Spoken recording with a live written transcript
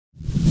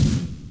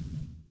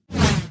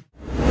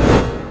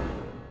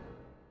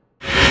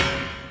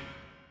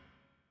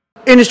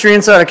Industry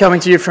Insider coming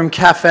to you from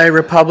Cafe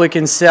Republic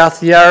in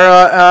South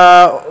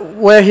Yarra.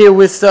 We're here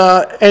with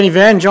Andy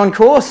Van, John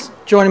Course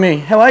joining me.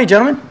 How are you,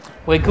 gentlemen?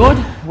 We're good.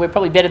 We're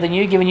probably better than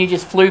you, given you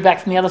just flew back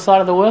from the other side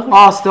of the world.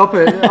 Oh, stop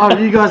it.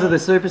 You guys are the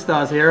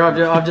superstars here.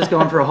 I've just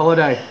gone for a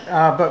holiday.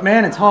 But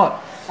man, it's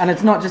hot. And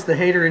it's not just the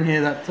heater in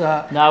here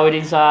that no, it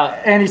is.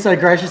 Andy so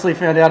graciously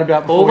found out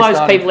about before all we those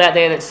started. people out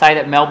there that say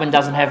that Melbourne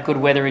doesn't have good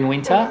weather in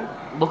winter,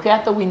 look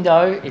out the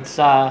window. It's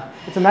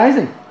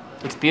amazing.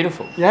 It's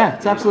beautiful. Yeah,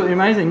 it's absolutely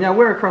amazing. Now,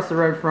 we're across the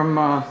road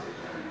from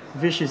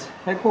Vicious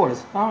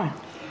headquarters, aren't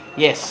we?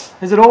 Yes.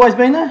 Has it always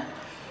been there?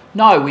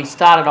 No, we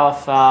started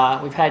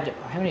off, we've had,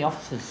 how many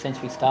offices since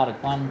we started?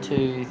 1,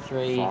 2,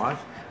 3... 5.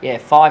 Yeah,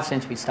 5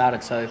 since we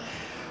started. So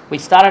we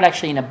started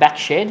actually in a back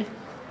shed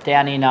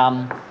down in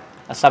a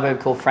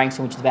suburb called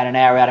Frankston, which is about an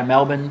hour out of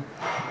Melbourne.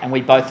 And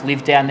we both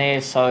lived down there,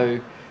 so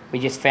we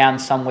just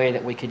found somewhere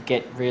that we could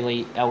get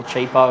really El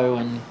Cheapo,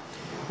 and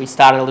we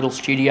started a little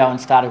studio and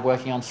started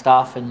working on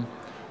stuff and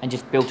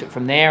just built it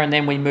from there. And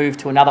then we moved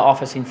to another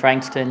office in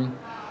Frankston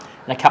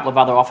and a couple of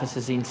other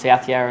offices in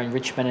South Yarra and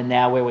Richmond, and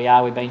now where we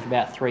are, we've been for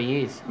about 3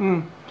 years.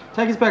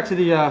 Take us back to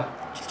the...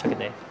 Just took it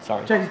there,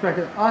 sorry. Take us back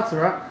to... Oh, it's all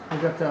right.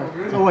 We've got,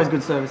 it's always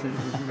good service.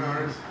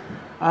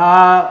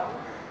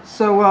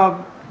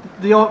 So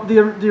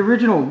the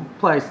original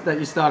place that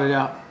you started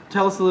out,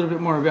 tell us a little bit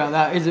more about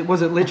that.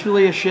 Was it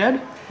literally a shed?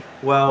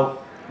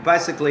 Well,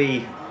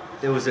 basically,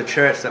 there was a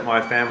church that my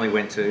family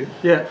went to.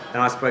 Yeah.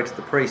 And I spoke to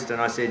the priest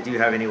and I said, do you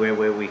have anywhere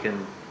where we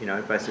can,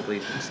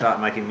 basically start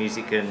making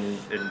music and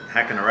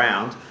hacking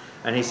around?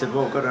 And he said,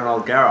 well, we've got an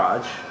old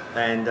garage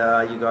and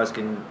you guys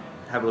can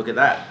have a look at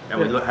that. And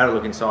we had a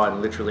look inside,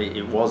 and literally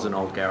it was an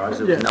old garage.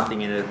 There was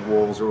nothing in it.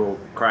 Walls are all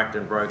cracked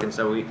and broken.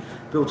 So we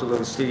built a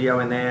little studio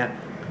in there,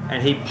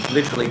 and he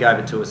literally gave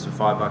it to us for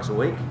 $5 a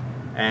week.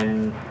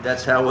 And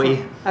that's how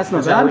we... That's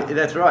not bad.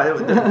 That's right.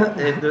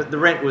 The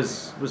rent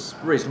was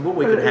reasonable.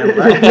 We could handle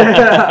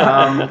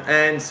that.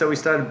 And so we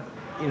started,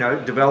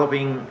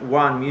 developing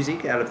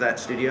music out of that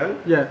studio.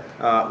 Yeah.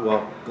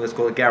 Well, let's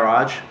call it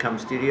garage come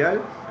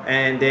studio.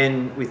 And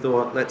then we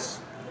thought, let's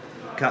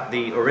cut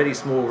the already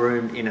small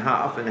room in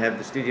half and have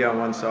the studio on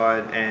one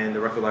side and the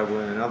record label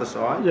on another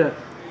side. Yeah.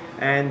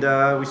 And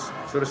we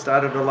sort of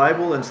started a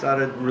label and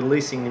started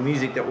releasing the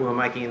music that we were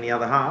making in the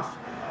other half.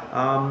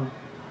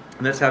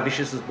 And that's how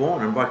Vicious was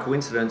born. And by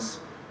coincidence,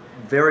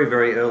 very,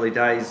 very early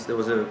days, there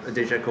was a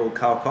DJ called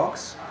Carl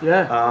Cox,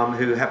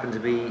 who happened to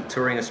be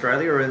touring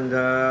Australia, and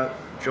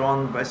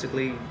John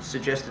basically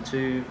suggested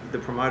to the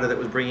promoter that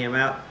was bringing him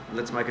out,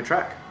 let's make a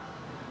track.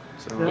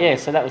 So,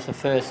 so that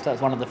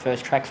was one of the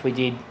first tracks we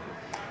did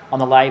on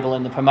the label,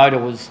 and the promoter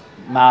was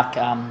Mark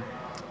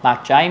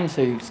James,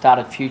 who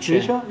started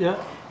Future.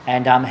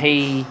 And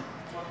he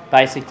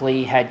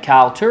basically had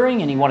Carl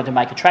touring, and he wanted to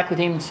make a track with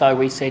him, so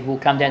we said, we'll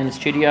come down to the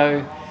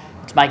studio,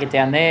 let's make it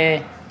down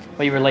there.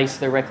 We released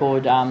the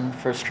record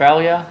for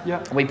Australia.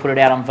 We put it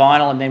out on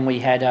vinyl, and then we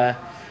had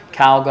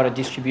Carl got a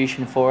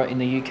distribution for it in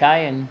the UK,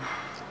 and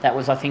that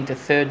was, I think, the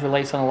 3rd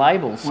release on the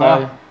label.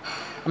 So,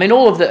 I mean,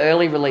 all of the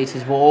early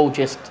releases were all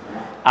just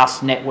us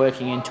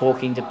networking and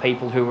talking to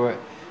people who were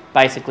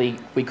basically,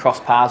 we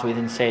crossed paths with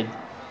and said,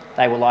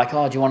 they were like,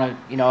 oh, do you want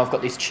to, I've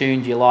got this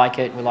tune, do you like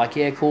it? We're like,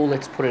 yeah, cool,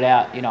 let's put it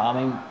out. I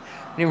mean,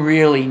 we didn't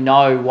really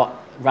know what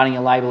running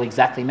a label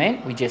exactly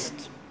meant. We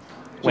just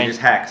just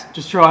hacked.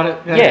 Just tried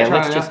it.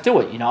 Let's just do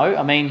it,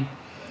 I mean,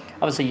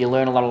 obviously you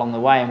learn a lot along the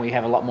way, and we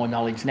have a lot more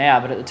knowledge now,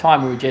 but at the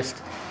time we were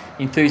just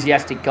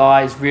enthusiastic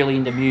guys, really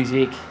into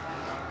music.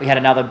 We had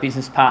another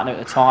business partner at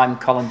the time,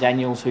 Colin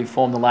Daniels, who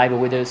formed the label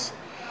with us,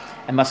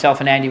 and myself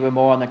and Andy were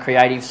more on the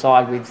creative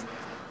side with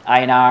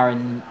A&R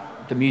and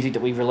the music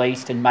that we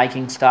released and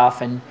making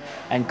stuff, and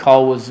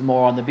Cole was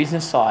more on the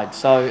business side,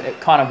 so it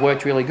kind of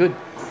worked really good.